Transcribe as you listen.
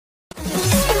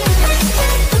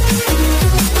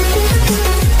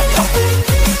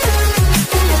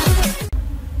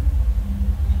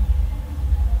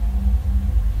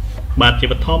ជា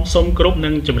បឋមសូមគ្រប់នឹ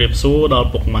ងជម្រាបសួរដល់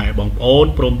ពុកម៉ែបងប្អូន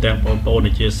ព្រមទាំងបងប្អូន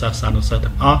ដែលជាសិស្សសានុសិស្ស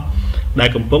ទាំងអស់ដែល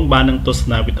កំពុងបាននឹងទស្ស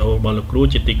នាវីដេអូរបស់លោកគ្រូ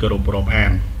ជាទីគោរពរាប់អា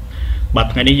នបាទ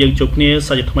ថ្ងៃនេះយើងជួបគ្នា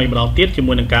សាជាថ្មីម្ដងទៀតជា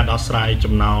មួយនឹងការដោះស្រាយ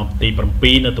ចំណោទទី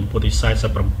7នៅទំព័រទី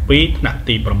47ថ្នាក់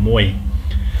ទី6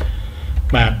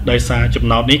បាទដោយសារចំ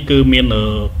ណោទនេះគឺមាន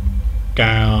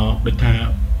ការដូចថា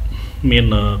មាន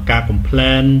ការ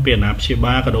complain ពីអាណាព្យា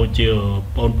បាលក៏ដូចជា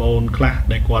បងប្អូនខ្លះ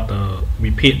ដែលគាត់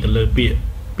វិភាគទៅលើពាក្យ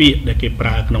ដែលគេប្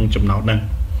រើក្នុងចំណោទហ្នឹង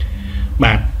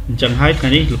បាទអញ្ចឹងហើយថ្ងៃ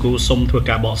នេះលោកគ្រូសូមធ្វើ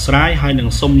ការបកស្រាយហើយនឹង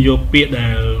សូមយកពាក្យ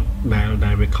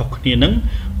ដែលវាខុសគ្នាហ្នឹង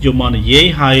យកមកនិយាយ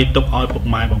ហើយទុកឲ្យពុក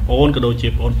ម៉ែបងប្អូនក៏ដូចជា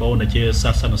បងប្អូនដែលជាសិ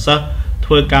ស្សសិស្ស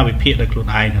ធ្វើការវិភាគដោយខ្លួន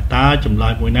ឯងតើចម្លើ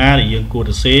យមួយណាដែលយើងគួរ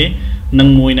ទៅសេនិង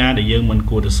មួយណាដែលយើងមិន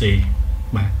គួរទៅសេ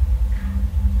បាទ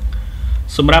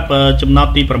សម្រាប់ចំណោទ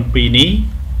ទី7នេះ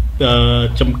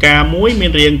ចំការមួយមា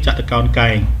នរាងចតុកោណ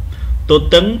កែងទ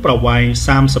ទឹងប្រវែង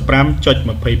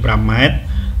 35.25 ម៉ែត្រ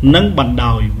និងបណ្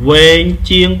ដោយវែង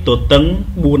ជាងទទឹង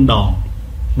4ដង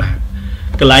បាទ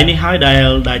កន្លែងនេះហើយ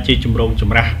ដែលជាជំរងច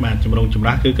ម្រាស់បាទជំរងចម្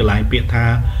រាស់គឺកន្លែងពាក្យថា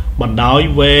បណ្ដោយ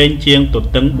វែងជាងទ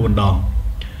ទឹង4ដង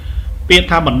ពាក្យ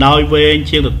ថាបណ្ដោយវែង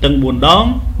ជាងទទឹង4ដង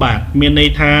បាទមានន័យ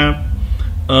ថា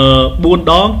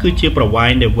4ដងគឺជាប្រវែ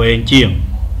ងដែលវែងជាង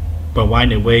ប្រវែង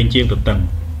ដែលវែងជាងទទឹង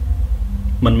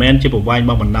មិនមែនជាប្រវែងរ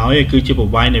បស់បណ្ដោយទេគឺជាប្រ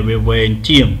វែងដែលវាវែង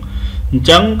ជាងអញ្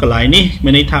ចឹងកន្លែងនេះមា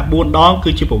នន័យថា4ដងគឺ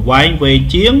ជាប្រវែងវែង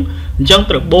ជាងអញ្ចឹង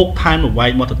ត្រូវបូកថែមប្រវែ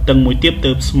ងមកទទឹងមួយទៀត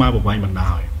ទើបស្មើប្រវែងបណ្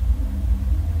ដោយ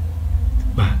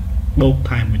បាទបូក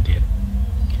ថែមមួយទៀត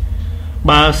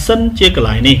បើសិនជាកន្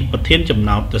លែងនេះប្រធានចំ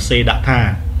ណោទទៅសេដាក់ថា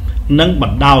នឹងប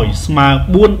ណ្ដោយស្មើ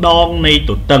4ដងនៃ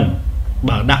ទទឹង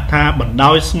បើដាក់ថាបណ្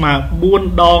ដោយស្មើ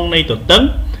4ដងនៃទទឹង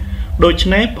ដូច្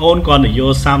នេះបងអូនគាត់និយោ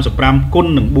35គុណ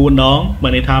នឹង4ដងបើ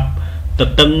ន័យថាទ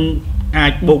ទឹងអា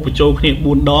ចបូកបញ្ចូលគ្នា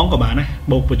4ដងក៏បានដែរ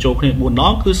បូកបញ្ចូលគ្នា4ដ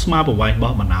ងគឺស្មើប្រវែងរប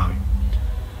ស់បណ្ដោយ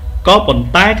ក៏ប៉ុន្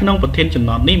តែក្នុងប្រធានចំ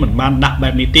ណោទនេះមិនបានដាក់បែ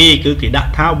បនេះទេគឺគេដា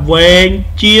ក់ថាវែង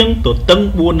ជាងទទឹង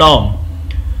4ដង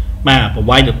បាទប្រ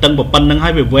វែងទទឹងប៉ុណ្្នឹងហើ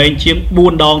យវាវែងជាង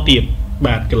4ដងទៀត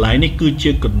បាទកន្លែងនេះគឺ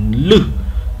ជាកលឹះ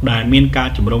ដែលមានការ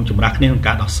ចម្រុងចម្រាស់គ្នាក្នុង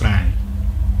ការដោះស្រាយ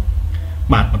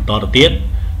បាទបន្តទៅទៀត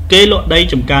គេលក់ដី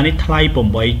ចំការនេះថ្លៃ5.8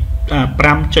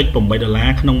 ដុល្លារ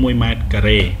ក្នុង1ម៉ែត្រកា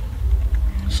រ៉េ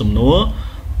សំណួរ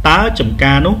តើចំ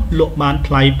ការនោះលក់បាន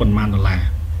ថ្លៃប៉ុន្មានដុល្លារ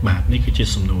បាទនេះគឺជា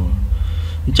សំណួរ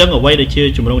អញ្ចឹងអ្វីដែលជា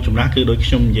ចម្រុងចម្រាស់គឺដូចខ្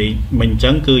ញុំនិយាយមិញអញ្ចឹ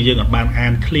ងគឺយើងអាចបានអា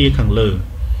ន clear ខាងលើ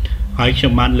ហើយខ្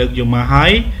ញុំបានលើកយកមកហើ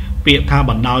យពាក្យថា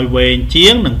បណ្ដោយវែងជា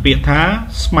ងនិងពាក្យថា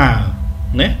ស្មើ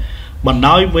ណាបណ្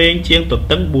ដោយវែងជាងទ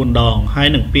ទឹង4ដងហើយ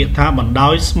នឹងពាក្យថាបណ្ដោ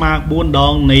យស្មើ4ដ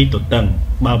ងនៃទទឹង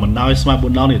បើបណ្ដោយស្មើ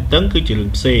4ដងនៃទទឹងគឺជារឿង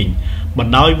ផ្សេងប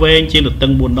ណ្ដោយវែងជាងទទឹ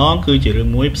ង4ដងគឺជារឿង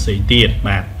មួយផ្សេងទៀត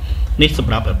បាទនេះស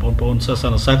ម្រាប់បងប្អូនសិស្ស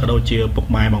និស្សិតក៏ដូចជាពុក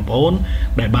ម៉ែបងប្អូន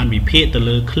ដែលបានវិភាគទៅ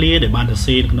លើ clear ដែលបានទៅ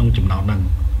សេក្នុងចំណោទហ្នឹង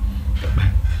បា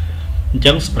ទអញ្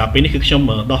ចឹងសម្រាប់ពេលនេះគឺខ្ញុំ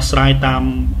ដោះស្រាយតាម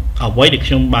អ្វីដែល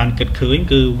ខ្ញុំបានគិតឃើញ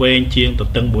គឺវែងជាងទ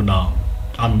ទឹង4ដង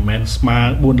អត់មែនស្មើ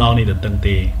4ដងនៃទទឹង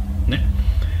ទេណា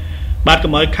បាទ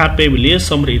កុំឲ្យខាតពេលវេលា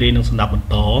សូមរីករាយនឹងស្ដាប់បន្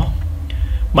ត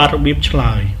បាទរបៀបឆ្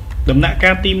លើយដំណាក់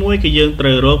កាលទី1គឺយើងត្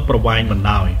រូវរកប្រវែងបណ្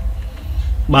ដោយ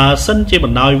បើសិនជាប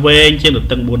ណ្ដោយវែងជាងទ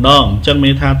ទឹង4ដងអញ្ចឹង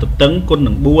មានថាទទឹងគុណ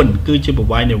នឹង4គឺជាប្រ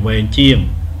វែងដែលវែងជាង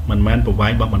មិនមែនប្រវែ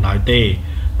ងរបស់បណ្ដោយទេ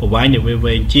ប្រវែងដែល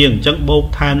វែងជាងអញ្ចឹងបូក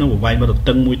ថែមនឹងប្រវែងរបស់ទ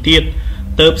ទឹងមួយទៀត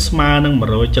ទៅស្មើនឹង 176.25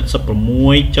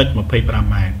 ម៉ែត្រ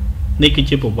នេះគឺ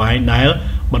ជាប្រវែងដែល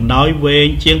បណ្ដោយវែង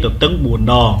ជាងទទឹង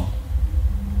4ដង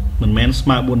មិនមែនស្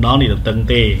មើ4ដងនេះទទឹង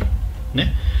ទេណា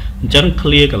អញ្ចឹង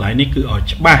clear កន្លែងនេះគឺឲ្យ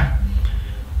ច្បាស់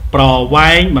ប្រ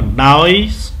វែងបណ្ដោយ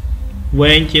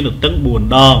វែងជាងទទឹង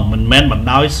4ដងមិនមែនបណ្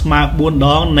ដោយស្មើ4ដ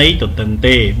ងនៃទទឹង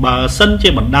ទេបើសិនជា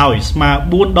បណ្ដោយស្មើ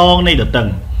4ដងនៃទទឹង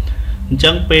អញ្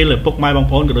ចឹងពេលឪពុកម៉ែបង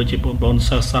ប្អូនក៏ដូចជាបងប្អូន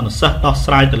សិស្សនិស្សិតដោះ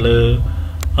ស្រាយទៅលើ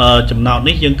ចំណោទ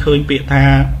នេះយើងឃើញពាក្យថា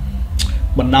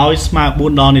បណ្ដោយស្មើ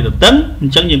4ដងនៃទទឹងអ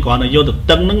ញ្ចឹងយើងគ្រាន់តែយកទ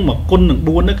ទឹងហ្នឹងមកគុណនឹង4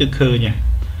ហ្នឹងគឺឃើញហើយ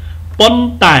ប៉ុន្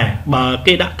តែបើ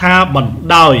គេដាក់ថាបណ្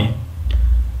ដោយ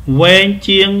វែង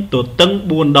ជាងទទឹង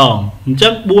4ដងអញ្ចឹ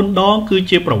ង4ដងគឺ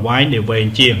ជាប្រវែងដែលវែង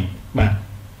ជាងបាទ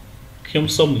ខ្ញុំ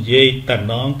សូមនិយាយតែម្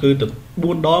ដងគឺ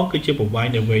4ដងគឺជាប្រវែង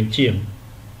ដែលវែងជាង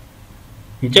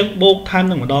អញ្ចឹងបូកថែម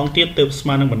នឹងម្ដងទៀតទើបស្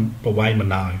មើនឹងប្រវែងប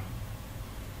ណ្ដោយ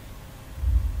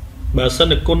បើសិន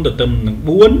តែគុណទៅនឹង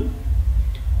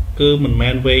4គឺមិនមែ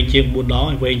នវែងជាង4ដង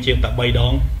វែងជាងតែ3ដ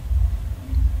ង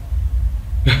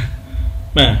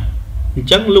បាទអញ្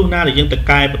ចឹងលុះណាដែលយើងទៅ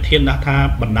កែប្រធានដាក់ថា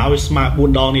បណ្ដោយស្មើ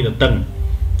4ដងនេះទៅតឹង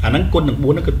អាហ្នឹងគុណនឹង4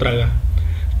ហ្នឹងគឺត្រូវ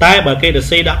តែបើគេទៅ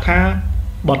សេដាក់ថា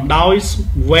បណ្ដោយ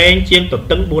វែងជាងទៅ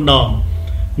តឹង4ដង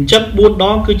អញ្ចឹង4ដ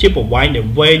ងគឺជាប្រវែងដែល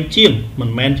វែងជាងមិន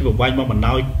មែនជាប្រវែងមកបណ្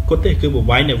ដោយគត់ទេគឺប្រ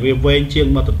វែងដែលវាវែងជាង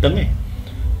មកទៅតឹងឯង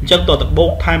ចឹងតតបោ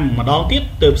កថែមម្ដងទៀត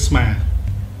ទៅស្មើ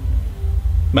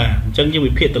បាទអញ្ចឹងយើង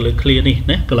វិភាគទៅលើ clear នេះ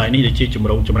ណាកន្លែងនេះដែលជាចម្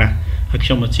រងចម្រាស់ហើយខ្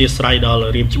ញុំមកជាស្រ័យដល់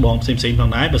រៀបច្បងផ្សេងផង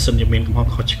ដែរបើសិនជាមានកំហុស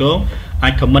ខុសឆ្គងអា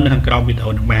ច comment នៅខាងក្រោមវីដេ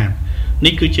អូនឹងបាន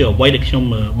នេះគឺជាអ្វីដែលខ្ញុំ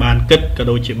បានគិតក៏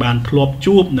ដូចជាបានធ្លាប់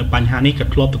ជួបនៅបញ្ហានេះក៏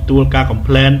ធ្លាប់ទទួលការ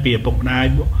complain ពីឪពុកម្ដាយ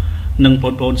និងប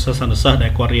ងប្អូនសិស្សនិស្សិតដែ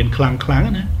លគាត់រៀនខ្លាំង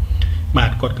ណាបា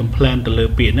ទគាត់ complain ទៅលើ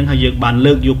ពាក្យហ្នឹងហើយយើងបាន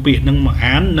លើកយកពាក្យហ្នឹងមក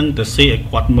អាននិងទៅសេឲ្យ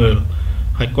គាត់មើល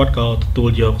ហើយគាត់ក៏ទទួល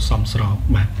យកសមស្រប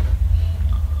បាទ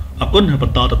អរគុណហើយប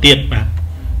ន្តទៅទៀតបាទ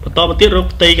បន្តទៅទៀតរក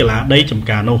ផ្ទៃកន្លាដីចំ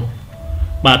ការនោះ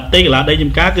បាទផ្ទៃកន្លាដី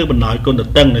ចំការគឺបណ្ដោយគុណទៅ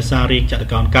តឹងនៃសាររាងចតុ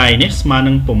កោណកាយនេះស្មើ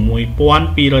នឹង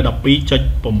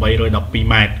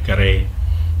 6212.812 ម៉ែត្រការ៉េ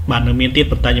បាទនៅមានទៀត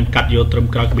ប៉ុន្តែខ្ញុំកាត់យកត្រឹម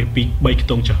ក្រោយក្បៀស3ខ្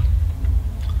ទង់ចុះ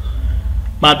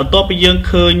បាទបន្ទាប់ពីយើង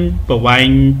ឃើញប្រវែង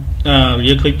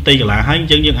យើងឃើញផ្ទៃកន្លាហើយអ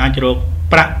ញ្ចឹងយើងអាចរក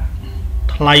ប្រាក់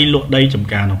ថ្លៃលក់ដីចំ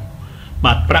ការនោះ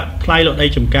បាទប្រាក់ថ្លៃលក់ដី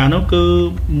ចំការនោះគឺ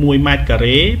1ម៉ែត្រកា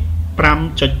រ៉េ$5.8អ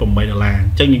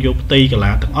ញ្ចឹងយើងយកផ្ទៃកន្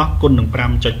លាទាំងអស់គុណនឹង$5.8ហ្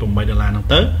នឹង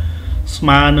ទៅស្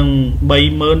មើនឹង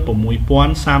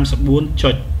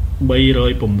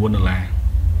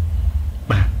$36,034.309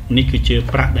បាទនេះគឺជា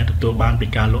ប្រាក់ដែលទទួលបានពី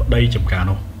ការលក់ដីចំការ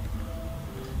នោះ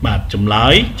បាទចម្លើ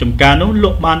យចំការនោះល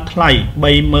ក់បានថ្លៃ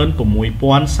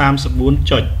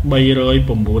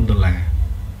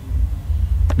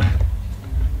$36,034.309បាទ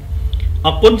អ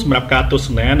រគុណសម្រាប់ការទស្ស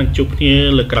នានិងជួបគ្នា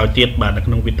លើក្រោយទៀតបាទនៅ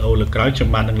ក្នុងវីដេអូលើក្រោយខ្ញុំ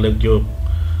បាននឹងលើកយក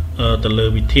ទៅលើ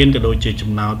វិធានក៏ដូចជា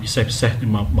ចំណោទពិសេស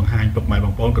មកបង្ហាញពុកម៉ែប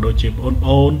ងប្អូនក៏ដូចជាបងប្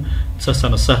អូនសិស្ស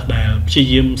និស្សិតដែលព្យា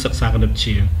យាមសិក្សាគណិតវិទ្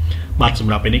យាបាទស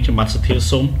ម្រាប់ពេលនេះខ្ញុំបាទសទ្ធា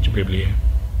សូមជម្រាបលា